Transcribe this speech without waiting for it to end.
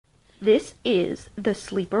This is the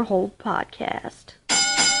Sleeper Hold Podcast.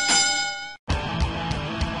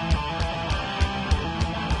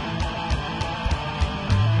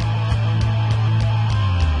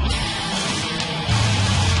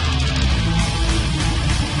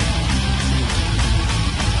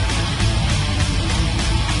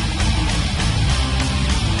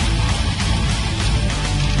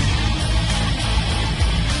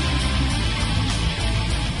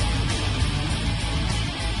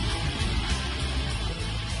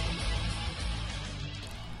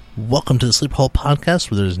 Welcome to the Sleep Hole Podcast,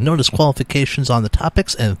 where there's no disqualifications on the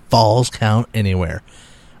topics and falls count anywhere.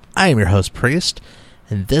 I am your host, Priest,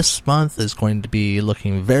 and this month is going to be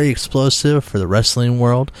looking very explosive for the wrestling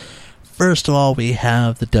world. First of all, we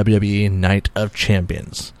have the WWE Night of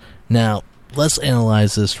Champions. Now, let's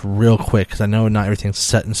analyze this real quick, because I know not everything's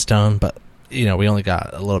set in stone, but, we only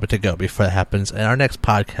got a little bit to go before that happens, and our next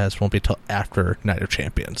podcast won't be till after Night of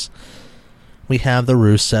Champions. We have the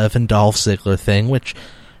Rusev and Dolph Ziggler thing, which...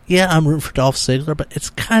 yeah, I'm rooting for Dolph Ziggler, but it's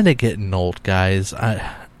kind of getting old, guys.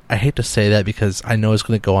 I hate to say that because I know it's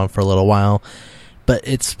going to go on for a little while, but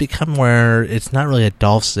it's become where it's not really a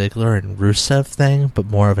Dolph Ziggler and Rusev thing, but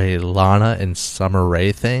more of a Lana and Summer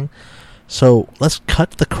Rae thing. So let's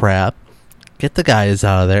cut the crap, get the guys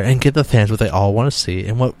out of there, and give the fans what they all want to see,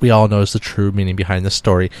 and what we all know is the true meaning behind the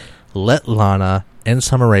story. Let Lana and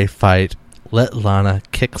Summer Rae fight. Let Lana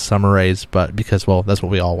kick Summer Rae's butt, because, well, that's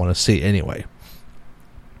what we all want to see anyway.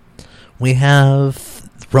 We have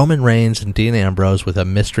Roman Reigns and Dean Ambrose with a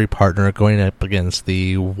mystery partner going up against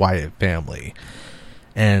the Wyatt family.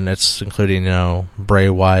 And it's including,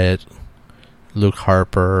 Bray Wyatt, Luke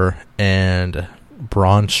Harper, and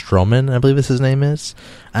Braun Strowman, I believe his name is.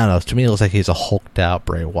 I don't know, to me it looks like he's a hulked out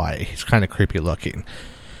Bray Wyatt. He's kind of creepy looking.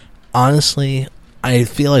 Honestly, I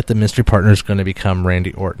feel like the mystery partner is going to become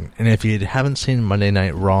Randy Orton. And if you haven't seen Monday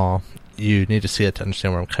Night Raw, you need to see it to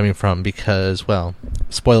understand where I'm coming from, because, well,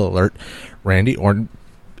 spoiler alert, Randy Orton,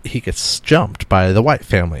 he gets jumped by the Wyatt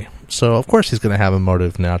family. So, of course, he's going to have a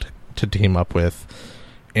motive now to team up with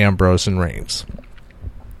Ambrose and Reigns.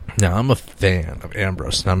 Now, I'm a fan of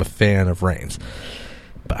Ambrose, and I'm a fan of Reigns.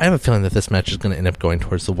 But I have a feeling that this match is going to end up going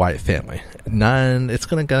towards the Wyatt family. It's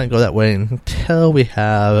going to go that way until we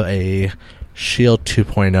have a Shield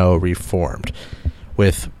 2.0 reformed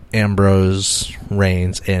with Ambrose,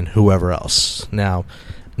 Reigns, and whoever else. Now,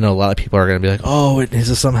 I know a lot of people are going to be like, oh, it needs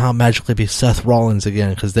to somehow magically be Seth Rollins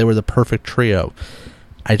again, because they were the perfect trio.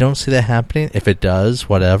 I don't see that happening. If it does,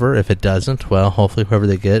 whatever. If it doesn't, well, hopefully whoever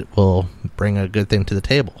they get will bring a good thing to the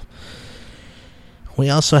table. We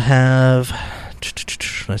also have,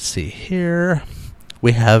 let's see here,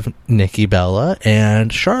 we have Nikki Bella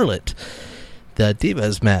and Charlotte, the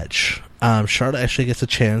Divas match. Charlotte actually gets a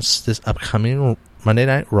chance this upcoming Monday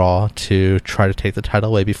Night Raw to try to take the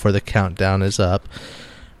title away before the countdown is up.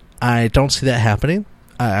 I don't see that happening.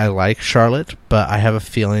 I like Charlotte, but I have a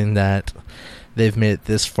feeling that they've made it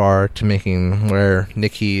this far to making where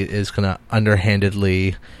Nikki is going to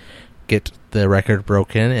underhandedly get the record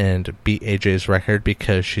broken and beat AJ's record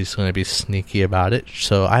because she's going to be sneaky about it.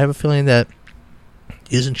 So I have a feeling that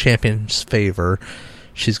using champion's favor,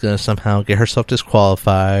 she's going to somehow get herself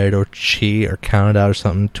disqualified or cheat or counted out or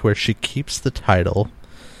something to where she keeps the title,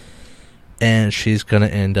 and she's going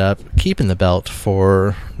to end up keeping the belt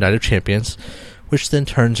for Night of Champions, which then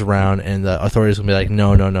turns around and the authorities will be like,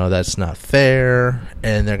 no, that's not fair,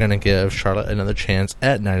 and they're going to give Charlotte another chance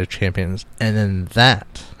at Night of Champions, and then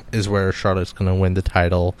that is where Charlotte's going to win the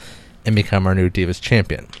title and become our new Divas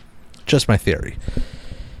champion. Just my theory.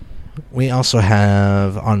 We also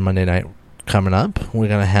have on Monday night coming up, we're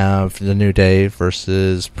going to have the New Day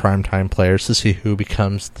versus Primetime Players to see who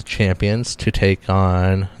becomes the champions to take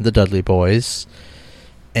on the Dudley Boys.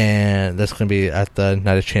 And that's going to be at the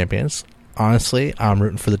Night of Champions. Honestly, I'm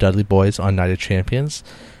rooting for the Dudley Boys on Night of Champions.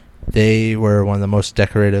 They were one of the most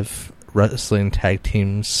decorative wrestling tag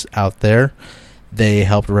teams out there. They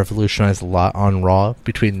helped revolutionize a lot on Raw.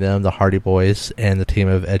 Between them, the Hardy Boys, and the team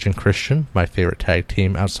of Edge and Christian, my favorite tag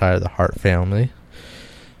team outside of the Hart family.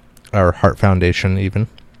 Or Hart Foundation, even.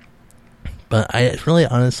 But I really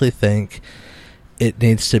honestly think it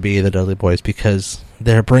needs to be the Dudley Boys, because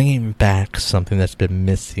they're bringing back something that's been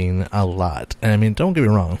missing a lot. And I mean, don't get me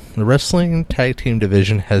wrong, the wrestling tag team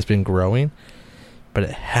division has been growing, but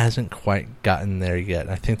it hasn't quite gotten there yet.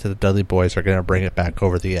 I think that the Dudley Boys are going to bring it back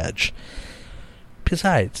over the edge.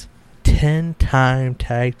 Besides, 10-time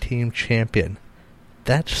tag team champion.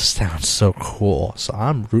 That just sounds so cool. So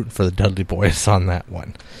I'm rooting for the Dudley Boys on that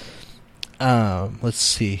one. Let's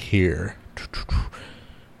see here.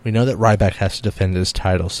 We know that Ryback has to defend his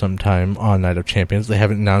title sometime on Night of Champions. They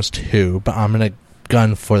haven't announced who, but I'm going to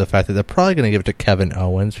gun for the fact that they're probably going to give it to Kevin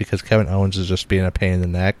Owens, because Kevin Owens is just being a pain in the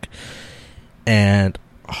neck. And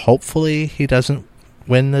hopefully he doesn't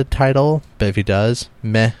win the title, but if he does,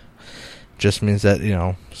 meh. Just means that,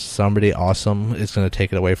 somebody awesome is going to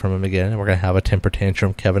take it away from him again, and we're going to have a temper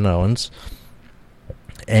tantrum Kevin Owens.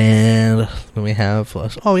 And then we have,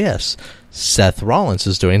 Seth Rollins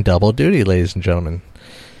is doing double duty, ladies and gentlemen.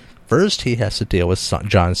 First, he has to deal with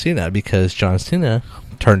John Cena, because John Cena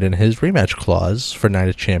turned in his rematch clause for Night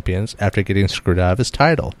of Champions after getting screwed out of his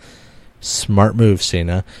title. Smart move,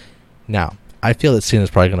 Cena. Now, I feel that Cena's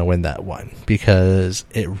probably going to win that one, because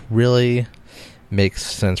it really makes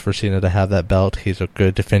sense for Cena to have that belt. He's a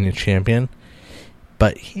good defending champion,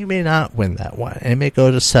 but he may not win that one. It may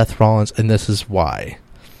go to Seth Rollins, and this is why.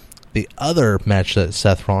 The other match that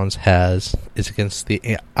Seth Rollins has is against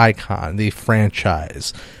the icon, the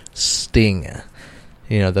franchise, Sting.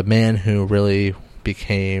 The man who really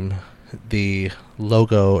became the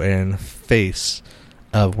logo and face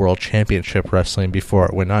of World Championship Wrestling before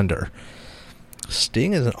it went under.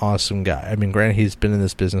 Sting is an awesome guy. I mean, granted, he's been in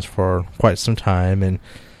this business for quite some time, and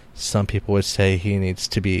some people would say he needs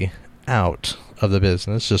to be out of the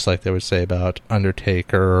business, just like they would say about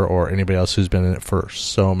Undertaker or anybody else who's been in it for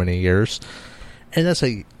so many years. And that's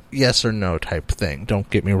a yes or no type thing. Don't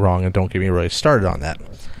get me wrong, and don't get me really started on that.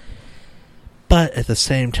 But at the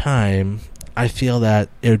same time, I feel that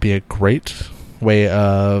it would be a great way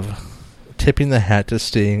of tipping the hat to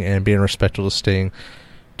Sting and being respectful to Sting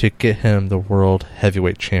to get him the World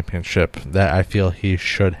Heavyweight Championship that I feel he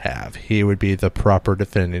should have. He would be the proper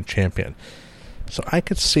defending champion. So I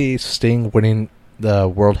could see Sting winning the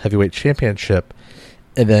World Heavyweight Championship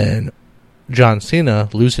and then John Cena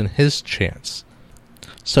losing his chance.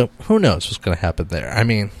 So who knows what's going to happen there. I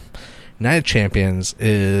mean, Night of Champions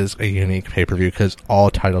is a unique pay-per-view because all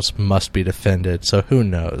titles must be defended, so who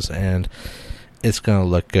knows, and it's going to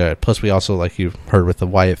look good. Plus, we also, like you've heard with the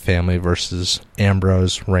Wyatt family versus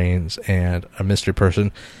Ambrose, Reigns, and a mystery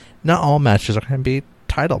person, not all matches are going to be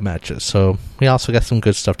title matches, so we also got some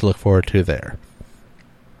good stuff to look forward to there.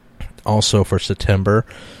 Also for September,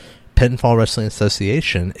 Pinfall Wrestling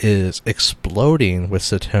Association is exploding with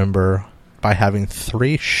September by having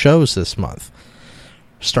 3 shows this month.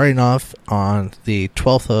 Starting off on the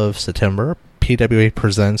 12th of September, PWA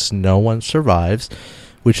presents No One Survives,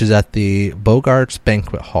 which is at the Bogarts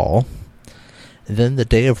Banquet Hall. And then the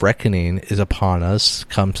Day of Reckoning is upon us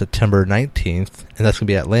come September 19th, and that's going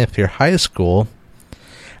to be at Lanphier High School.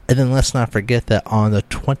 And then let's not forget that on the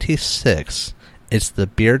 26th, it's the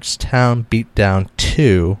Beardstown Beatdown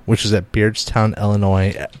 2, which is at Beardstown,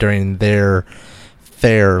 Illinois, during their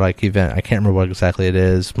fair-like event. I can't remember what exactly it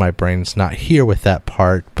is. My brain's not here with that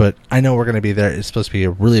part, but I know we're going to be there. It's supposed to be a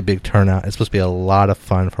really big turnout. It's supposed to be a lot of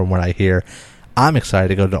fun from what I hear. I'm excited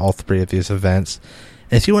to go to all 3 of these events.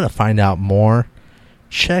 And if you want to find out more,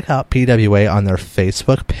 check out PWA on their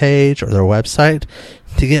Facebook page or their website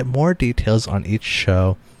to get more details on each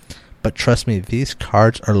show. But trust me, these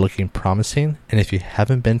cards are looking promising, and if you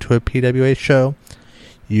haven't been to a PWA show,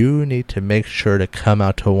 you need to make sure to come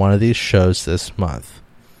out to one of these shows this month.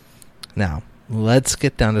 Now, let's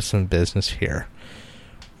get down to some business here.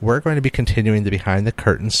 We're going to be continuing the Behind the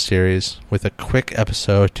Curtain series with a quick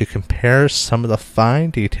episode to compare some of the fine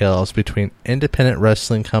details between independent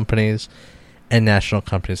wrestling companies and national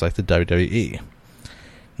companies like the WWE.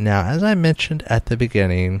 Now, as I mentioned at the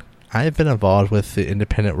beginning, I've been involved with the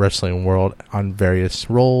independent wrestling world on various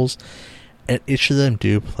roles, and each of them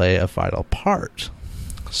do play a vital part.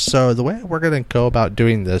 So the way we're going to go about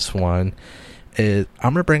doing this one is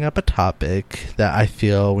I'm going to bring up a topic that I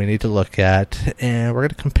feel we need to look at, and we're going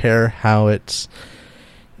to compare how it's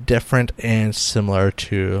different and similar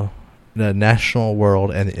to the national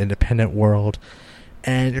world and the independent world.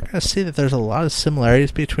 And you're going to see that there's a lot of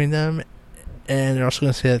similarities between them, and you're also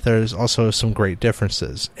going to see that there's also some great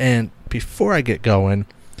differences. And before I get going,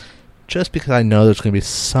 just because I know there's going to be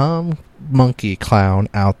some monkey clown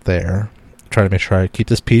out there, trying to make sure I keep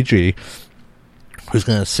this PG, who's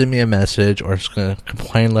going to send me a message or is going to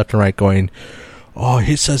complain left and right going, oh,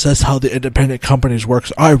 he says that's how the independent companies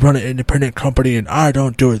works. I run an independent company and I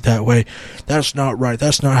don't do it that way. That's not right.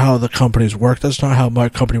 That's not how the companies work. That's not how my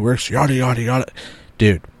company works. Yada, yada, yada.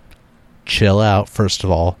 Dude, chill out, first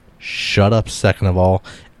of all. Shut up, second of all.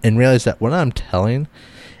 And realize that what I'm telling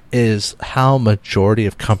is how majority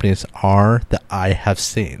of companies are that I have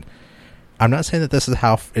seen. I'm not saying that this is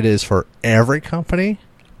how it is for every company.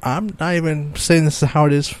 I'm not even saying this is how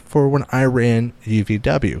it is for when I ran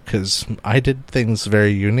UVW, because I did things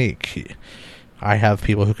very unique. I have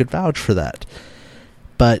people who could vouch for that.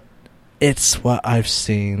 But it's what I've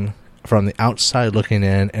seen from the outside looking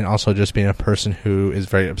in, and also just being a person who is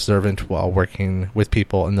very observant while working with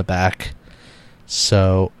people in the back.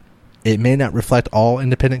 So it may not reflect all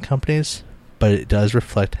independent companies, but it does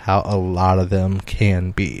reflect how a lot of them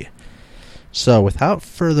can be. So without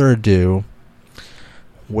further ado,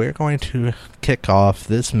 we're going to kick off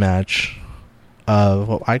this match of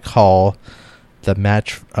what I call the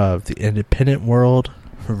match of the independent world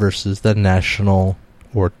versus the national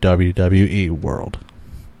or WWE world.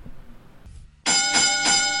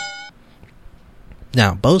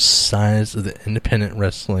 Now, both sides of the independent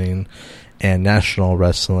wrestling and national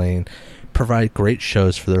wrestling provide great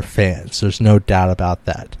shows for their fans. There's no doubt about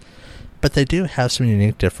that. But they do have some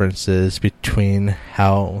unique differences between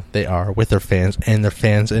how they are with their fans and their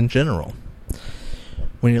fans in general.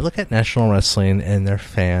 When you look at national wrestling and their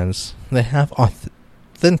fans, they have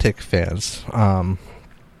authentic fans.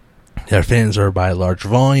 Their fans are by large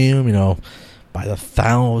volume, by the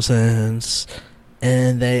thousands,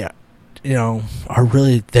 and they, are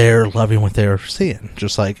really there loving what they're seeing,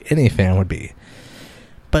 just like any fan would be.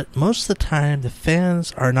 But most of the time, the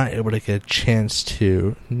fans are not able to get a chance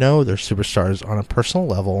to know their superstars on a personal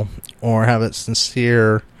level or have a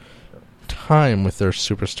sincere time with their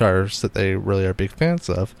superstars that they really are big fans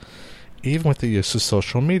of, even with the use of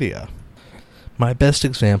social media. My best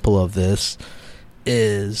example of this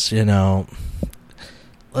is,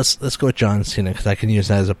 let's go with John Cena, because I can use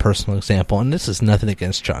that as a personal example, and this is nothing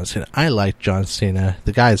against John Cena. I like John Cena.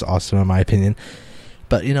 The guy is awesome in my opinion.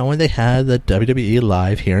 But, when they had the WWE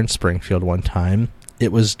Live here in Springfield one time,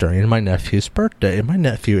 it was during my nephew's birthday, and my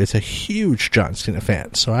nephew is a huge John Cena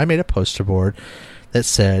fan. So I made a poster board that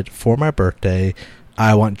said, for my birthday,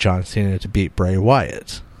 I want John Cena to beat Bray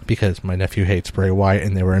Wyatt, because my nephew hates Bray Wyatt,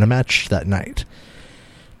 and they were in a match that night.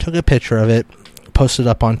 Took a picture of it, posted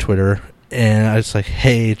up on Twitter, and I was like,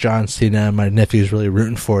 hey, John Cena, my nephew's really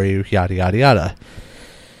rooting for you, yada, yada, yada.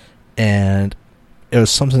 And it was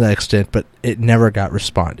something to that extent, but it never got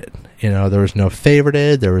responded. There was no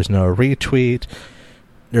favorited, there was no retweet,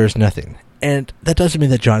 there was nothing. And that doesn't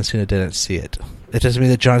mean that John Cena didn't see it. It doesn't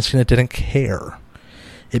mean that John Cena didn't care.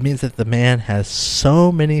 It means that the man has so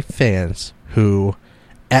many fans who,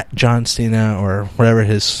 at John Cena, or whatever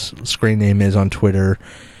his screen name is on Twitter,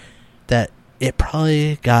 that it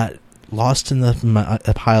probably got lost in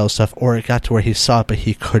the pile of stuff, or it got to where he saw it, but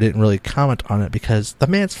he couldn't really comment on it because the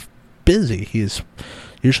man's busy. He's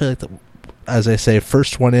usually like as I say,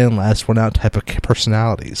 first one in, last one out type of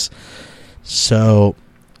personalities. So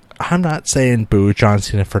I'm not saying boo John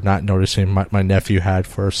Cena for not noticing my nephew had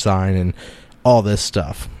for a sign and all this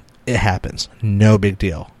stuff. It happens. No big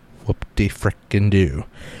deal. Whoop-de-frickin-do.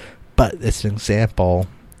 But it's an example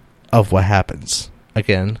of what happens.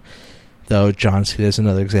 Again, though, John Cena is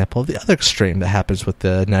another example of the other extreme that happens with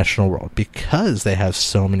the national world. Because they have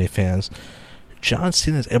so many fans, John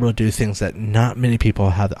Cena is able to do things that not many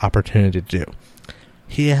people have the opportunity to do.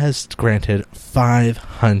 He has granted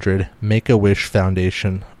 500 Make-A-Wish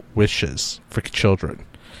Foundation wishes for children.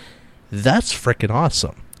 That's freaking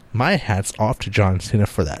awesome. My hat's off to John Cena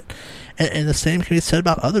for that. And the same can be said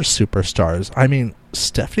about other superstars. I mean,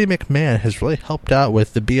 Stephanie McMahon has really helped out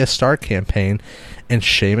with the Be a Star campaign, and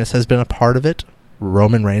Sheamus has been a part of it.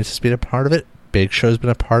 Roman Reigns has been a part of it. Big Show's been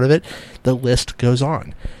a part of it. The list goes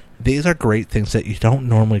on. These are great things that you don't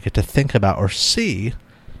normally get to think about or see,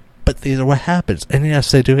 but these are what happens. And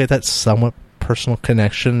yes, they do get that somewhat personal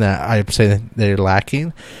connection that I'm saying they're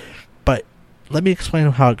lacking, but let me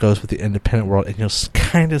explain how it goes with the independent world, and you'll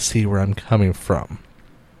kind of see where I'm coming from.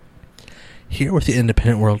 Here with the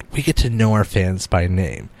independent world, we get to know our fans by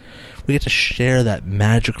name. We get to share that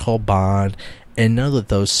magical bond and know that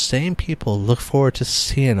those same people look forward to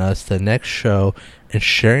seeing us the next show and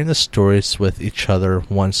sharing the stories with each other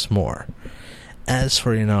once more. As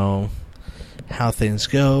for, how things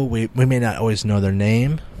go, we may not always know their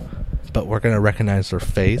name, but we're going to recognize their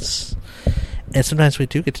face. And sometimes we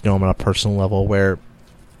do get to know them on a personal level where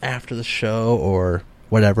after the show or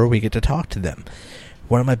whatever, we get to talk to them.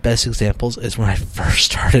 One of my best examples is when I first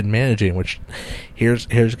started managing, which here's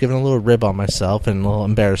giving a little rib on myself and a little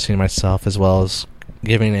embarrassing myself, as well as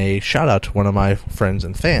giving a shout out to one of my friends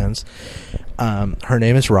and fans. Her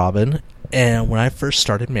name is Robin, and when I first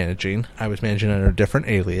started managing, I was managing under a different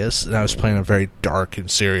alias, and I was playing a very dark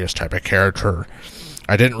and serious type of character.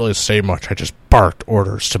 I didn't really say much. I just barked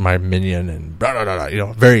orders to my minion and blah, blah, blah,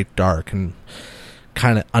 blah, very dark and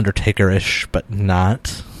kind of Undertaker-ish, but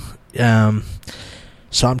not.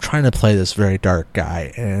 So I'm trying to play this very dark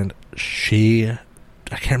guy, and I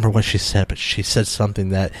can't remember what she said, but she said something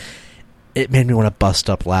that it made me want to bust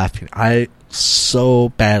up laughing. I so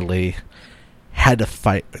badly had to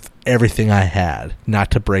fight with everything I had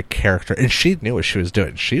not to break character. And she knew what she was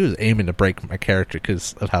doing. She was aiming to break my character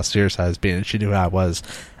because of how serious I was being, and she knew how I was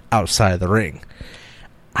outside of the ring.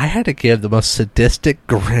 I had to give the most sadistic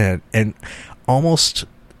grin, and almost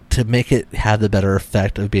to make it have the better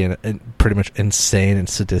effect of being pretty much insane and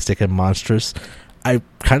sadistic and monstrous, I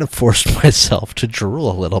kind of forced myself to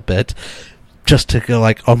drool a little bit just to go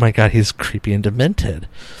like, oh my god, he's creepy and demented.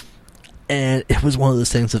 And it was one of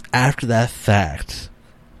those things of, after that fact,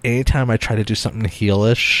 anytime I try to do something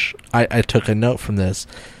heelish, I took a note from this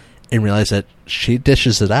and realized that she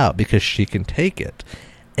dishes it out because she can take it.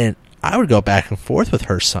 And I would go back and forth with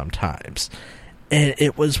her sometimes. And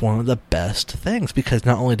it was one of the best things, because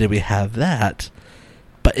not only did we have that,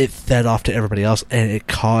 but it fed off to everybody else, and it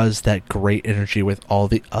caused that great energy with all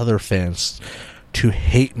the other fans to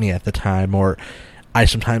hate me at the time. Or I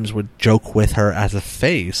sometimes would joke with her as a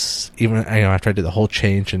face, even after I did the whole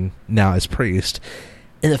change and now as Priest.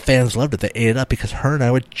 And the fans loved it. They ate it up because her and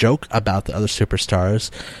I would joke about the other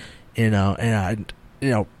superstars, and I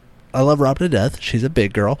love Robin to death. She's a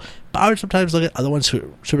big girl. But I would sometimes look at other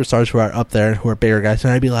superstars who are up there, who are bigger guys,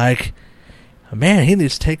 and I'd be like, man, he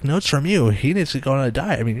needs to take notes from you. He needs to go on a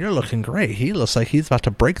diet. I mean, you're looking great. He looks like he's about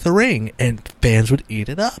to break the ring. And fans would eat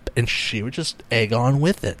it up, and she would just egg on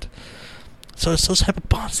with it. So it's those type of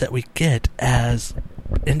bonds that we get as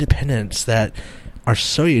independents that are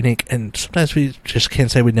so unique, and sometimes we just can't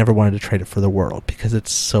say we never wanted to trade it for the world because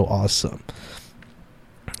it's so awesome.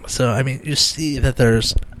 So, I mean, you see that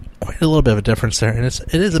there's quite a little bit of a difference there, and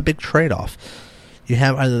it is a big trade-off. You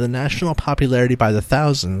have either the national popularity by the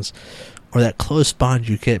thousands, or that close bond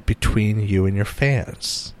you get between you and your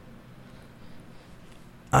fans.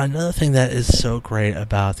 Another thing that is so great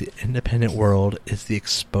about the independent world is the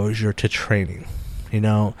exposure to training.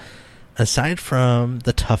 Aside from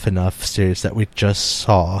the Tough Enough series that we just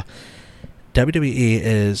saw,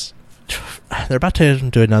 WWE they're about to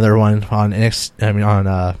do another one on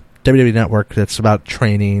WWE Network that's about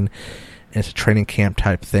training. It's a training camp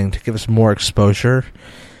type thing to give us more exposure.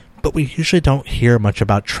 But we usually don't hear much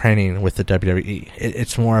about training with the WWE.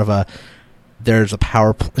 It's more of there's a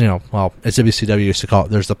power, as WCW used to call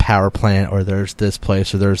it, there's the power plant, or there's this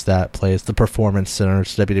place, or there's that place. The Performance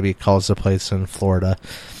Centers, WWE calls the place in Florida.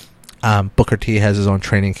 Booker T has his own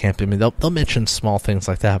training camp. I mean, they'll mention small things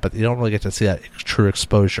like that, but you don't really get to see that true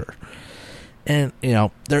exposure. And,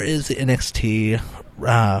 there is the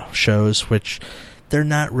NXT shows, which they're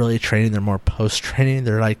not really training. They're more post-training.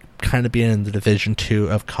 They're like kind of being in the Division 2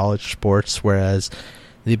 of college sports, whereas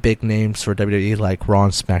the big names for WWE like Raw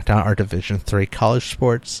and SmackDown are Division 3 college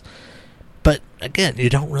sports. But again, you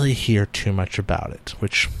don't really hear too much about it,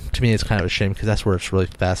 which to me is kind of a shame because that's where it's really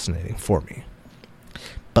fascinating for me.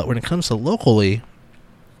 But when it comes to locally,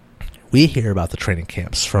 we hear about the training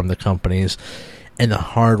camps from the companies and the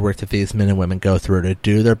hard work that these men and women go through to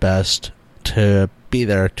do their best to be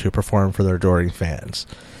there to perform for their adoring fans.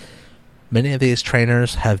 Many of these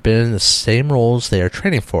trainers have been in the same roles they are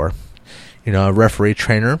training for. A referee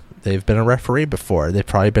trainer, they've been a referee before. They've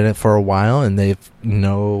probably been in it for a while, and they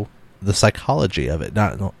know the psychology of it,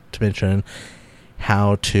 not to mention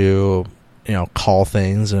how to, call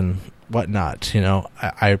things and whatnot.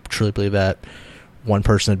 I truly believe that one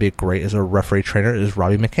person that'd be great as a referee trainer is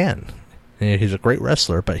Robbie McCann. He's a great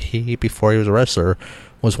wrestler, but before he was a wrestler,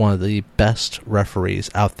 was one of the best referees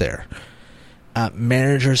out there.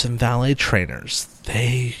 Managers and valet trainers,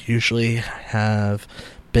 they usually have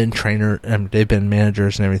been they've been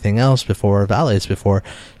managers and everything else before, valets before,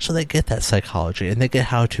 so they get that psychology, and they get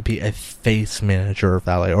how to be a face manager or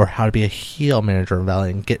valet, or how to be a heel manager or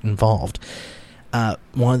valet and get involved.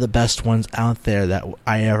 One of the best ones out there that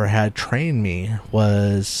I ever had train me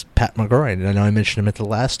was Pat McGroin, and I know I mentioned him at the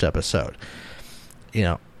last episode.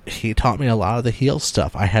 He taught me a lot of the heel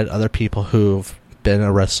stuff. I had other people who've been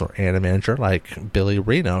a wrestler and a manager, like Billy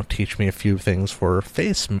Reno, teach me a few things for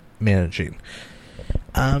face managing.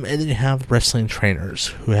 And then you have wrestling trainers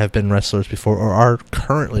who have been wrestlers before or are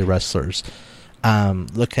currently wrestlers.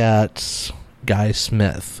 Look at Guy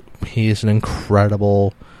Smith. He's an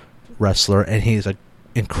incredible wrestler, and he's an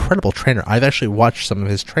incredible trainer. I've actually watched some of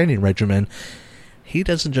his training regimen. He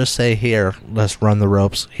doesn't just say, here, let's run the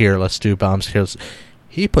ropes, here, let's do bumps, here.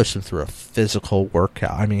 He puts them through a physical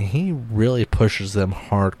workout. I mean, he really pushes them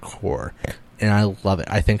hardcore, and I love it.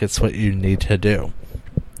 I think it's what you need to do.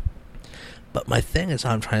 But my thing is,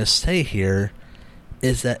 I'm trying to say here,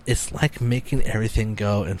 is that it's like making everything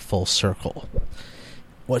go in full circle.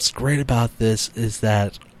 What's great about this is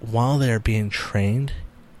that while they're being trained,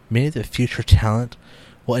 many of the future talent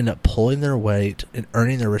will end up pulling their weight and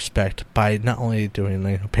earning their respect by not only doing,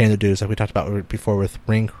 paying their dues like we talked about before with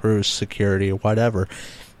ring crew, security, or whatever,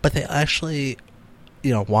 but they actually,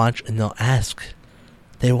 watch and they'll ask.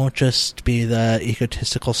 They won't just be the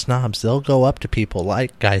egotistical snobs. They'll go up to people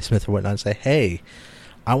like Guy Smith or whatnot and say, hey,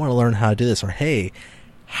 I want to learn how to do this, or hey,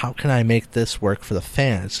 how can I make this work for the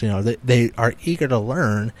fans? They are eager to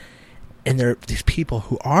learn, and these people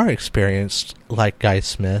who are experienced, like Guy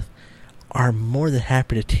Smith, are more than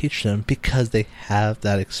happy to teach them because they have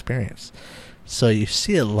that experience. So you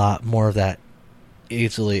see a lot more of that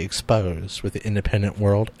easily exposed with the independent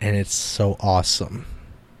world, and it's so awesome.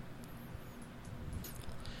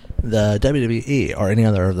 The WWE or any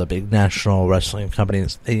other of the big national wrestling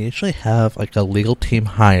companies, they usually have like a legal team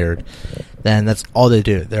hired. Then that's all they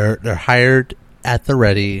do. They're hired at the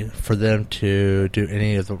ready for them to do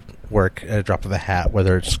any of the work at a drop of a hat,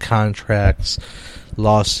 whether it's contracts,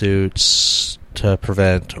 lawsuits to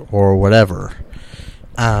prevent, or whatever.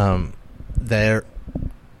 They're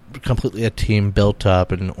completely a team built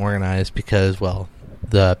up and organized because, well,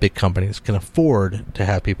 the big companies can afford to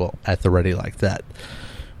have people at the ready like that.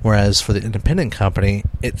 Whereas for the independent company,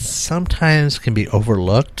 it sometimes can be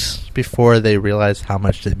overlooked before they realize how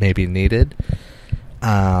much it may be needed.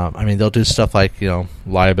 They'll do stuff like,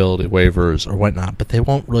 liability waivers or whatnot, but they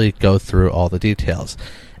won't really go through all the details.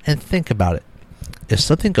 And think about it. If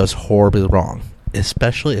something goes horribly wrong,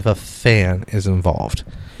 especially if a fan is involved,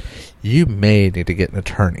 you may need to get an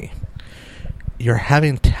attorney. You're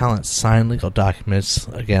having talent sign legal documents,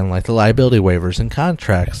 again, like the liability waivers and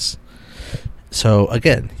contracts. So,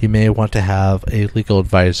 again, you may want to have a legal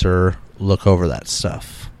advisor look over that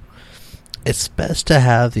stuff. It's best to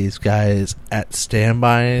have these guys at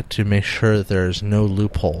standby to make sure that there's no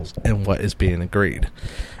loopholes in what is being agreed.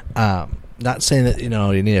 Not saying that,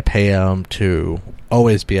 you need to pay them to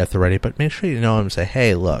always be at the ready, but make sure you know them and say,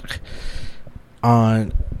 hey, look,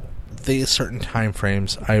 on these certain time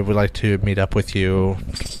frames, I would like to meet up with you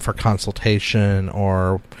for consultation,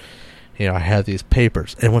 or I have these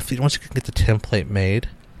papers. And once you can get the template made,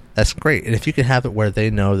 that's great. And if you can have it where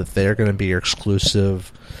they know that they're going to be your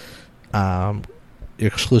exclusive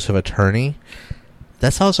attorney,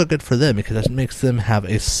 that's also good for them because that makes them have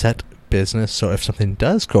a set business. So if something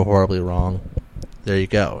does go horribly wrong, there you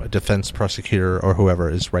go. A defense prosecutor or whoever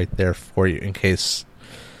is right there for you in case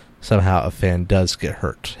somehow a fan does get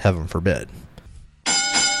hurt. Heaven forbid.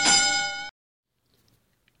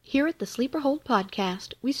 Here at the Sleeper Hold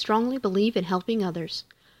Podcast, we strongly believe in helping others.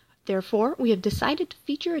 Therefore, we have decided to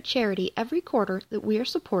feature a charity every quarter that we are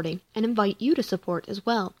supporting and invite you to support as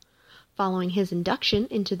well. Following his induction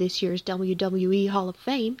into this year's WWE Hall of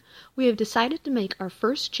Fame, we have decided to make our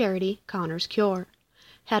first charity Connor's Cure.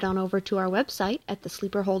 Head on over to our website at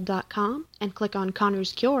thesleeperhold.com and click on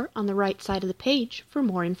Connor's Cure on the right side of the page for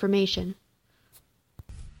more information.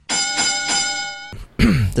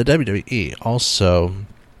 The WWE also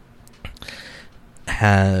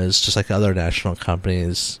has, just like other national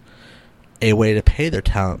companies, a way to pay their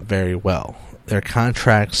talent very well. Their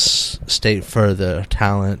contracts state for the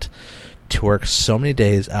talent to work so many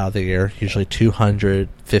days out of the year, usually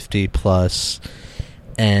 250 plus,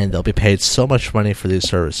 and they'll be paid so much money for these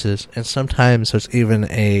services. And sometimes there's even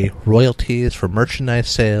a royalties for merchandise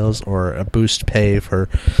sales or a boost pay for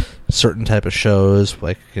certain type of shows,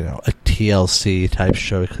 like a TLC type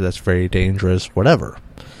show because that's very dangerous, whatever.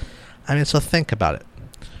 So think about it.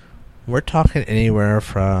 We're talking anywhere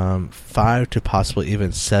from 5 to possibly even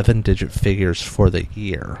 7-digit figures for the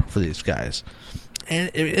year for these guys. And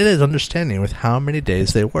it is understanding with how many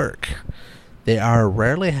days they work. They are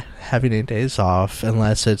rarely having any days off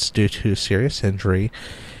unless it's due to serious injury.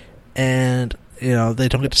 And, they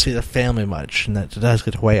don't get to see their family much, and that does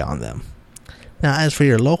get to weigh on them. Now, as for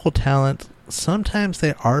your local talent, sometimes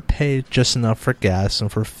they are paid just enough for gas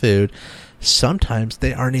and for food. Sometimes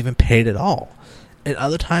they aren't even paid at all. And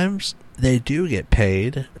other times, they do get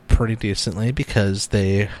paid pretty decently because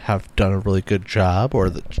they have done a really good job or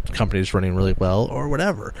the company's running really well or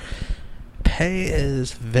whatever. Pay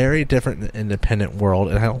is very different in the independent world,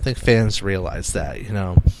 and I don't think fans realize that.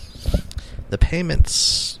 The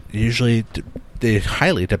payments usually they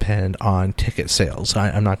highly depend on ticket sales.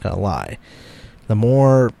 I'm not going to lie. The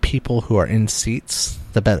more people who are in seats,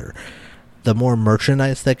 the better. The more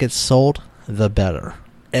merchandise that gets sold, the better.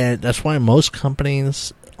 And that's why most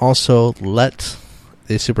companies also let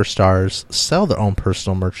the superstars sell their own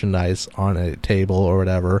personal merchandise on a table or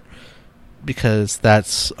whatever, because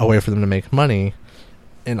that's a way for them to make money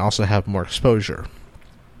and also have more exposure.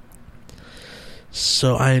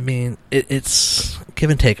 So, it's give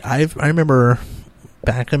and take. I remember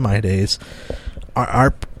back in my days,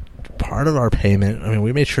 our part of our payment, I mean,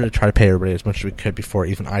 we made sure to try to pay everybody as much as we could before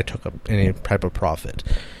even I took up any type of profit.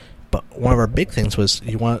 But one of our big things was,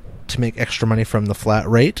 you want to make extra money from the flat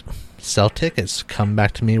rate, sell tickets, come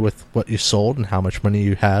back to me with what you sold and how much money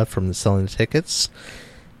you have from the selling the tickets,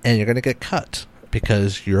 and you're going to get cut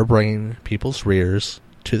because you're bringing people's rears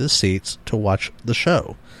to the seats to watch the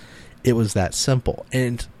show. It was that simple.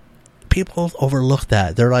 And people overlook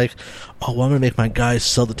that. They're like, oh, well, I'm going to make my guys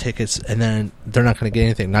sell the tickets, and then they're not going to get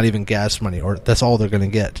anything, not even gas money, or that's all they're going to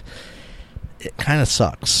get. It kind of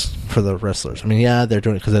sucks for the wrestlers. I mean, yeah, they're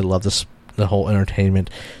doing it because they love the whole entertainment.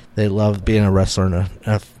 They love being a wrestler and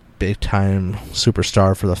a big-time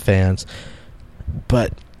superstar for the fans.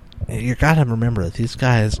 But you got to remember that these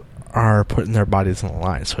guys are putting their bodies on the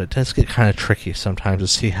line, so it does get kind of tricky sometimes to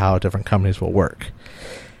see how different companies will work.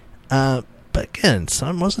 But again,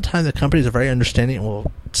 most of the time the companies are very understanding and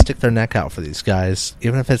will stick their neck out for these guys.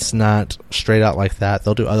 Even if it's not straight out like that,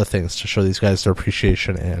 they'll do other things to show these guys their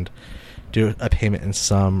appreciation and do a payment in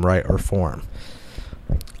some right or form.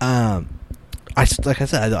 Like I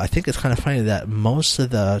said, I think it's kind of funny that most of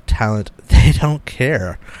the talent, they don't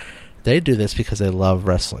care. They do this because they love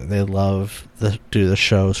wrestling. They love do the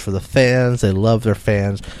shows for the fans. They love their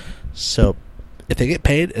fans. So if they get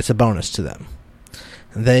paid, it's a bonus to them.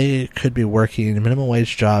 They could be working minimum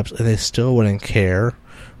wage jobs and they still wouldn't care,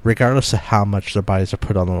 regardless of how much their bodies are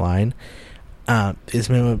put on the line. These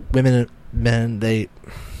women and men, the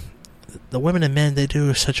women and men, they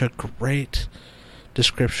do such a great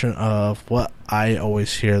description of what I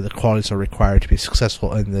always hear the qualities are required to be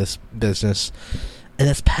successful in this business, and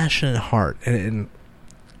it's passion and heart, and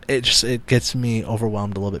it gets me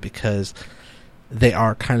overwhelmed a little bit because they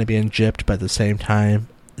are kind of being gypped, but at the same time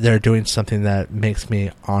they're doing something that makes me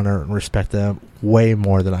honor and respect them way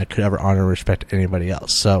more than I could ever honor and respect anybody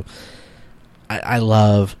else. So I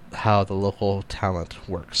love how the local talent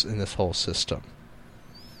works in this whole system.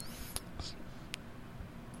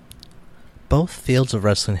 Both fields of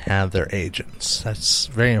wrestling have their agents. That's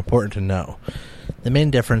very important to know. The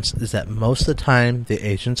main difference is that most of the time, the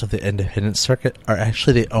agents of the independent circuit are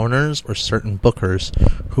actually the owners or certain bookers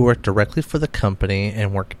who work directly for the company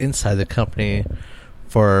and work inside the company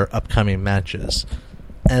for upcoming matches.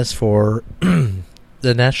 As for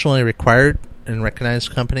the nationally required and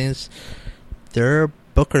recognized companies, their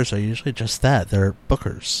bookers are usually just that. They're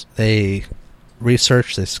bookers. They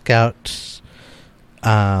research, they scout,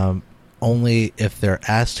 only if they're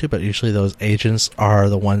asked to, but usually those agents are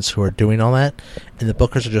the ones who are doing all that, and the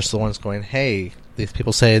bookers are just the ones going, hey, these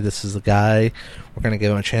people say this is the guy, we're going to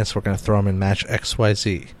give him a chance, we're going to throw him in match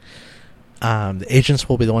XYZ. The agents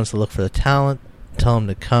will be the ones that look for the talent, tell them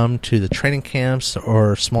to come to the training camps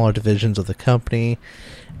or smaller divisions of the company,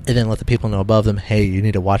 and then let the people know above them, hey, you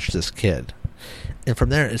need to watch this kid. And from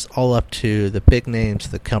there, it's all up to the big names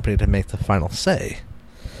of the company to make the final say.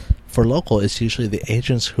 For local, it's usually the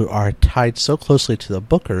agents who are tied so closely to the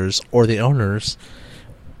bookers or the owners,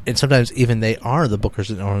 and sometimes even they are the bookers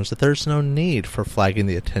and owners, that there's no need for flagging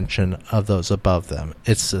the attention of those above them.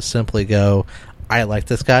 It's to simply go, I like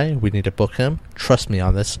this guy, we need to book him, trust me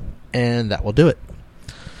on this, and that will do it.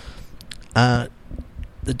 The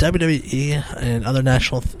WWE and other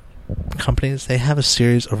national companies, they have a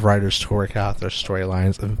series of writers to work out their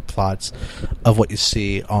storylines and plots of what you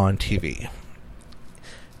see on TV.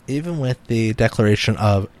 Even with the declaration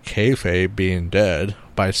of kayfabe being dead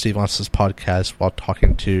by Steve Austin's podcast while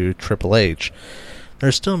talking to Triple H,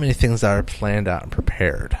 there's still many things that are planned out and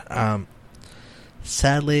prepared.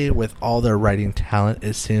 Sadly, with all their writing talent,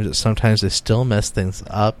 it seems that sometimes they still mess things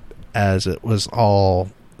up, as it was all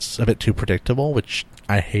a bit too predictable, which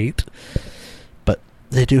I hate. But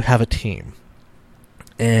they do have a team,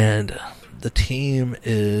 and the team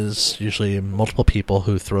is usually multiple people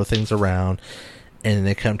who throw things around, and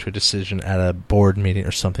they come to a decision at a board meeting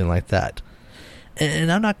or something like that.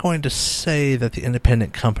 And I'm not going to say that the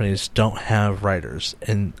independent companies don't have writers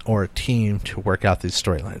or a team to work out these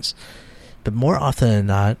storylines. But more often than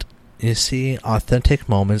not, you see authentic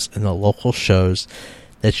moments in the local shows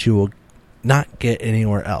that you will not get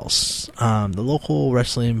anywhere else. The local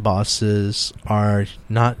wrestling bosses are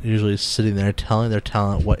not usually sitting there telling their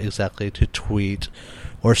talent what exactly to tweet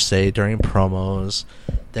or say during promos.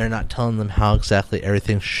 They're not telling them how exactly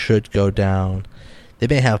everything should go down. They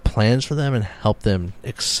may have plans for them and help them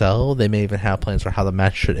excel. They may even have plans for how the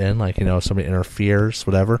match should end, like, somebody interferes,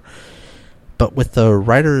 whatever. But with the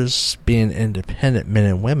writers being independent men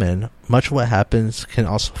and women, much of what happens can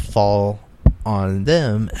also fall on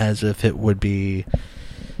them as if it would be,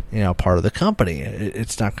 part of the company.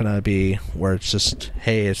 It's not going to be where it's just,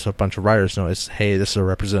 hey, it's a bunch of writers. No, it's, hey, this is a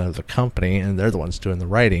representative of the company, and they're the ones doing the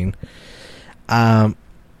writing.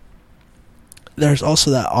 there's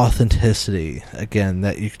also that authenticity, again,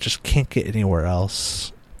 that you just can't get anywhere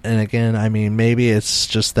else. And again, I mean, maybe it's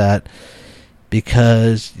just that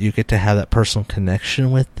because you get to have that personal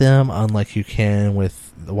connection with them, unlike you can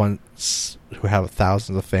with the ones who have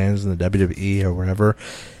thousands of fans in the WWE or wherever.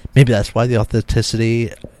 Maybe that's why the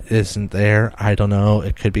authenticity isn't there. I don't know.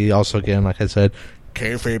 It could be also, again, like I said,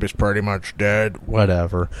 kayfabe is pretty much dead.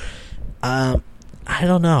 Whatever. I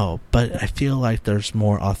don't know, but I feel like there's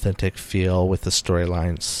more authentic feel with the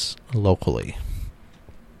storylines locally.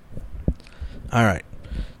 Alright,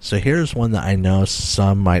 so here's one that I know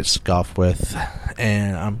some might scoff with,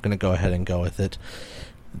 and I'm going to go ahead and go with it.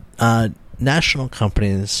 National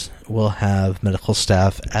companies will have medical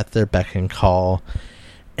staff at their beck and call,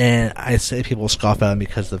 and I say people scoff at them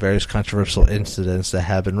because of the various controversial incidents that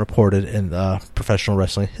have been reported in the professional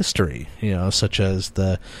wrestling history, such as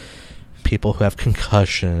the people who have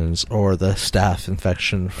concussions or the staph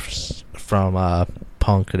infection from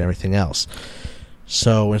Punk and everything else.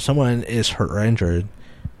 So when someone is hurt or injured,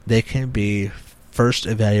 they can be first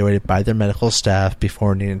evaluated by their medical staff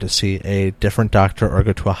before needing to see a different doctor or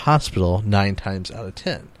go to a hospital 9 times out of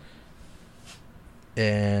 10.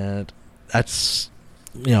 And that's,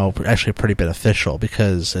 actually pretty beneficial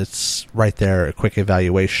because it's right there, a quick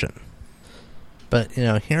evaluation. But,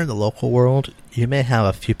 here in the local world, you may have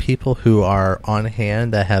a few people who are on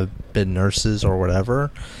hand that have been nurses or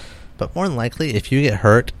whatever. But more than likely, if you get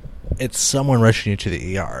hurt, it's someone rushing you to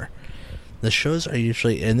the ER. The shows are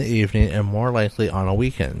usually in the evening and more likely on a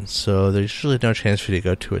weekend. So there's usually no chance for you to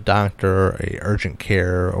go to a doctor, or a urgent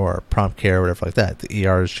care, or prompt care, or whatever like that. The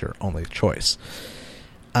ER is your only choice.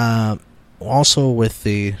 Also, with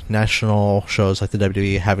the national shows like the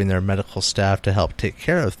WWE having their medical staff to help take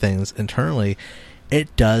care of things internally,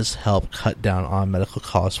 it does help cut down on medical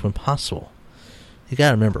costs when possible. You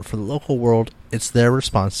gotta remember, for the local world, it's their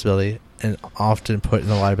responsibility, and often put in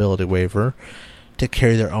a liability waiver, to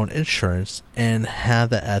carry their own insurance and have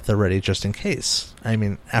that at the ready just in case. I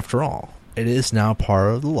mean, after all, it is now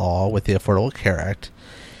part of the law with the Affordable Care Act,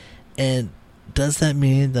 and does that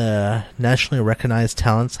mean the nationally recognized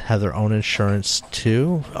talents have their own insurance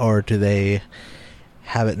too, or do they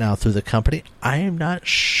have it now through the company? I am not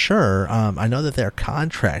sure. I know that they're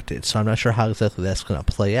contracted, so I'm not sure how exactly that's going to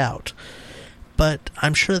play out. But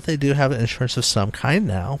I'm sure that they do have insurance of some kind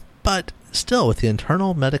now. But still, with the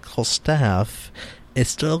internal medical staff, it's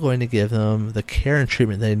still going to give them the care and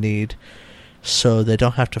treatment they need, so they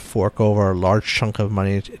don't have to fork over a large chunk of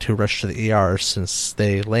money to rush to the ER since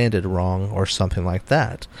they landed wrong or something like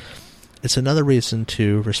that. It's another reason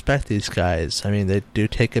to respect these guys. I mean, they do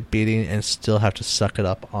take a beating and still have to suck it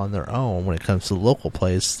up on their own when it comes to the local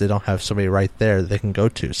place. They don't have somebody right there that they can go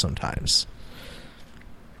to sometimes.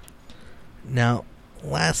 Now,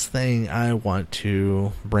 last thing I want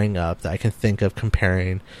to bring up that I can think of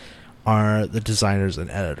comparing are the designers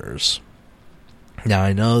and editors. Now,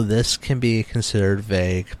 I know this can be considered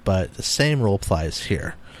vague, but the same rule applies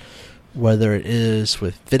here. Whether it is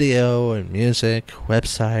with video and music,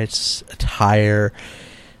 websites, attire,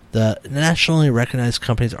 the nationally recognized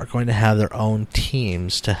companies are going to have their own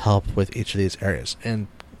teams to help with each of these areas. And,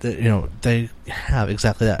 they have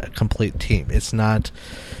exactly that, a complete team. It's not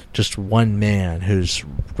just one man who's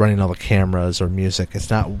running all the cameras or music.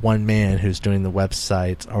 It's not one man who's doing the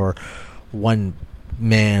website, or one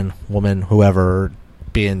man, woman, whoever,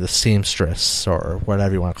 being the seamstress or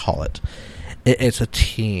whatever you want to call it. It's a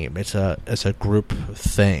team. It's a group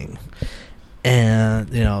thing. And,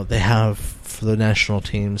 they have, for the national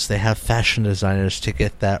teams, they have fashion designers to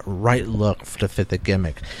get that right look to fit the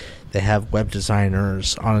gimmick. They have web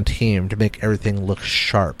designers on a team to make everything look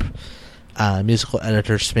sharp. Musical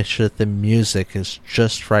editors to make sure that the music is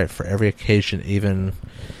just right for every occasion, even,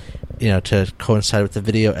 to coincide with the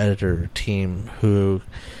video editor team who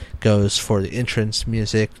goes for the entrance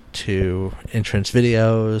music to entrance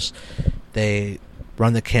videos. They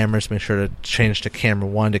run the cameras, make sure to change to camera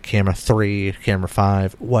 1 to camera 3, camera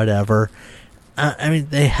 5, whatever.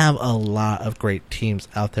 They have a lot of great teams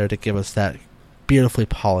out there to give us that beautifully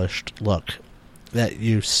polished look that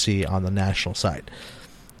you see on the national side.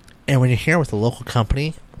 And when you're here with a local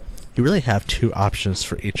company, you really have 2 options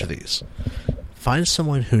for each of these. Find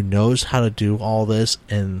someone who knows how to do all this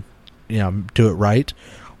and, do it right,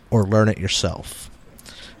 or learn it yourself.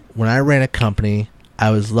 When I ran a company, I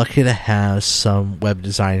was lucky to have some web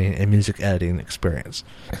designing and music editing experience.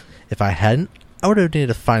 If I hadn't, I would have needed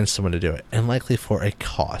to find someone to do it, and likely for a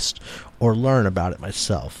cost, or learn about it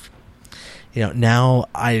myself. Now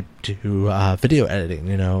I do video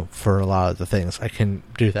editing, for a lot of the things. I can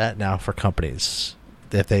do that now for companies.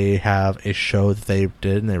 If they have a show that they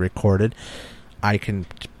did and they recorded, I can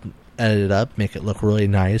edit it up, make it look really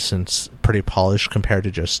nice and pretty polished compared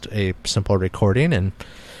to just a simple recording, and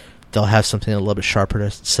they'll have something a little bit sharper to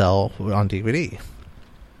sell on DVD.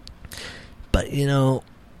 But, you know,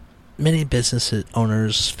 many business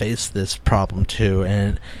owners face this problem too,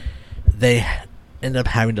 and they end up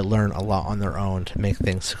having to learn a lot on their own to make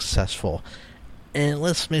things successful. And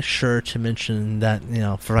let's make sure to mention that, you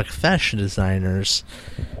know, for like fashion designers,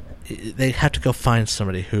 they have to go find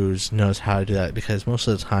somebody who knows how to do that, because most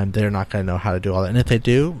of the time they're not going to know how to do all that. And if they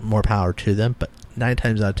do, more power to them. But 9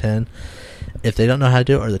 times out of 10, if they don't know how to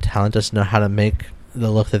do it, or the talent doesn't know how to make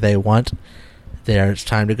the look that they want, it's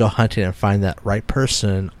time to go hunting and find that right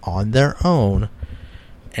person on their own,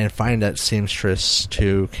 and find that seamstress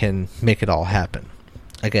who can make it all happen.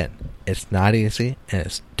 Again, it's not easy, and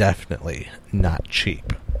it's definitely not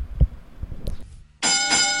cheap.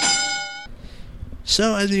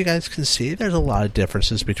 So, as you guys can see, there's a lot of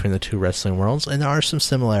differences between the two wrestling worlds, and there are some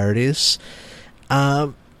similarities.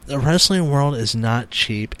 The wrestling world is not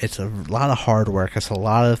cheap. It's a lot of hard work. It's a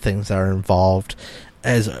lot of things that are involved,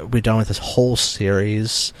 as we've done with this whole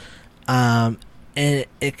series. And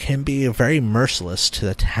it can be very merciless to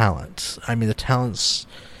the talent. I mean, the talents,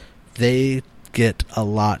 they get a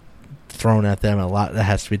lot thrown at them, a lot that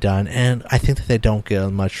has to be done, and I think that they don't get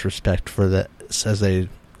much respect for this as they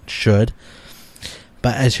should.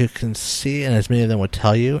 But as you can see, and as many of them would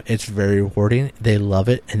tell you, it's very rewarding. They love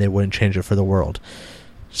it, and they wouldn't change it for the world.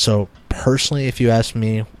 So, personally, if you ask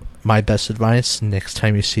me, my best advice, next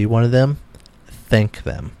time you see one of them, thank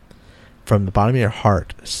them. From the bottom of your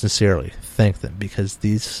heart, sincerely, thank them. Because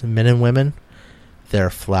these men and women, they're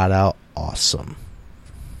flat out awesome.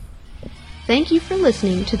 Thank you for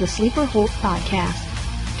listening to the Sleeper Hold podcast.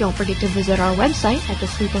 Don't forget to visit our website at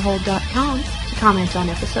thesleeperhold.com to comment on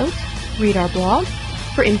episodes, read our blog,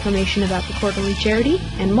 for information about the quarterly charity,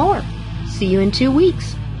 and more. See you in 2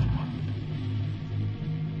 weeks.